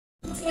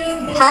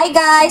Hi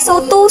guys! So,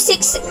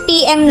 2:06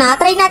 PM na.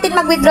 Try natin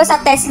mag-withdraw sa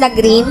Tesla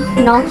Green,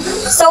 no?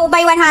 So,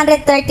 by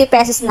 130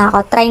 pesos na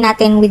ako. Try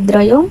natin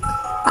withdraw yung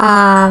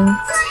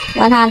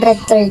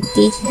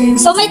 130.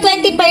 So, may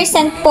 20%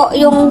 po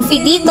yung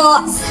fee dito.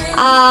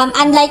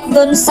 Unlike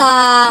dun sa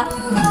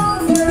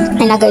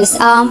ayan na guys,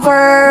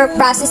 for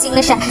processing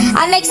na siya.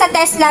 Unlike sa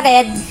Tesla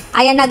Red,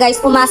 ayan na guys,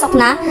 pumasok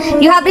na.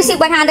 You have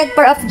received 100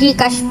 per of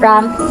Gcash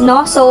from,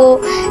 no? So,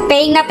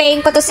 paying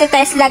po to si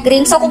Tesla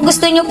Green. So, kung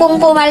gusto nyo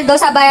pong pumaldo,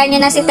 sabayan nyo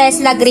na si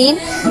Tesla Green.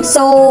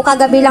 So,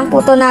 kagabi lang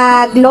po to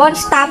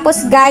nag-launch.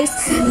 Tapos guys,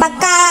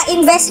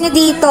 pagka-invest nyo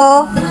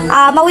dito,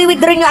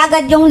 mawi-withdraw nyo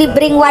agad yung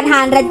libreng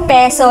 100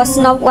 pesos,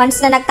 no?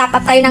 Once na nag-top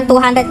up kayo ng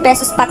 200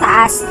 pesos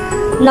pataas,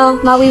 no,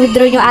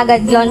 mawi-withdraw nyo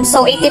agad yon.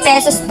 So, 80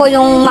 pesos po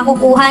yung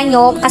makukuha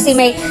nyo kasi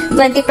may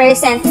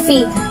 20%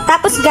 fee.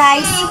 Tapos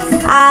guys,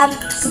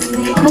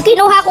 yung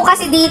kinuha ko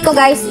kasi dito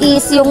guys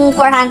is yung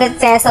 400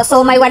 pesos.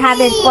 So, may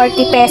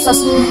 140 pesos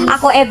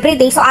ako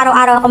everyday. So,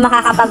 araw-araw ako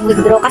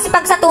makakapag-withdraw. Kasi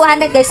pag sa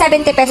 200 guys,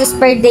 70 pesos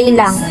per day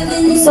lang.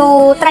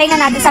 So, try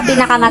na natin sa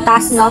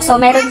pinakamataas, no? So,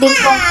 meron din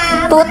pong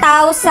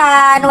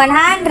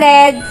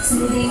 2,100.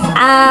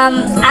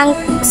 Ang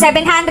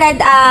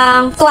 700,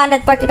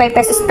 245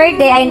 pesos per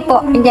day. Ayun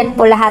po, andyan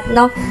po lahat,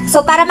 no?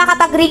 So, para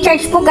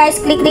makapag-recharge po guys,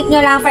 click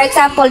nyo lang. For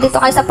example, dito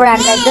kayo sa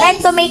 400.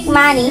 Rent to make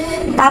money.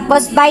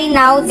 Tapos, buy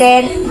now.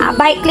 Then,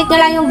 click nyo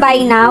lang yung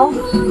buy now.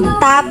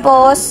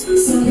 Tapos,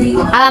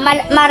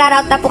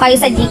 mararoute na po kayo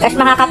sa Gcash.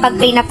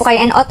 Makakapag-pay na po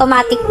kayo. And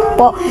automatic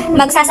po,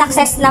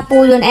 magsasuccess na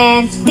po yun.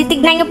 And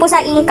titignan nyo po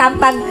sa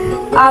income pag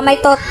may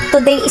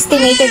today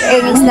estimated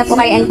earnings na po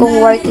kayo and kung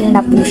working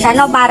na po siya,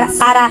 no?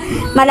 Para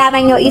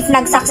malaman nyo if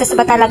nag-success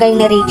ba talaga yung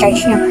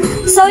na-recharge nyo.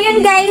 So,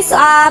 yun guys,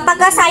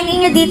 pagka-sign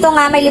in nyo dito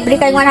nga, may libre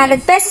kayong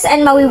 100 pesos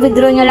and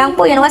mawi-withdraw nyo lang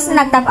po yun. Once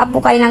na nag-top up po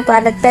kayo ng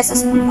 200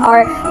 pesos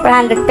or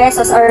 400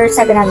 pesos or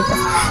 700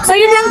 pesos. So,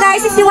 yun lang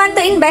guys. If you want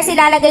to invest,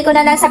 ilalagay ko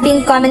na lang sa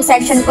pinned comment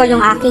section ko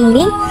yung aking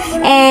link.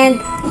 And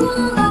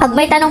pag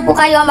may tanong po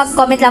kayo,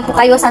 mag-comment lang po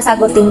kayo,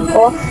 sasagutin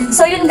ko.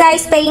 So, yun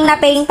guys, paying na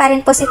paying pa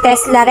rin po si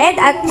Tesla Red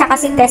at saka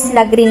si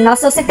Tesla Green, no?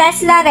 So, si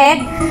Tesla Red,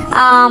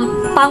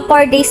 pang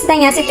 4 days na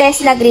niya, si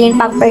Tesla Green,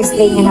 pang first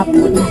day niya na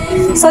po.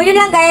 So, yun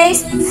lang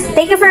guys.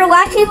 Thank you for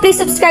watching.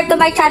 Please subscribe to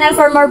my channel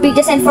for more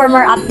videos and for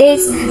more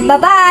updates.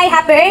 Bye-bye!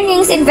 Happy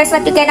earnings! Invest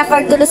what you can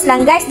afford to lose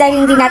lang guys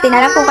dahil hindi natin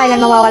alam kung kailan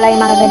mawawala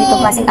yung mga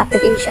ganitong klaseng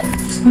application.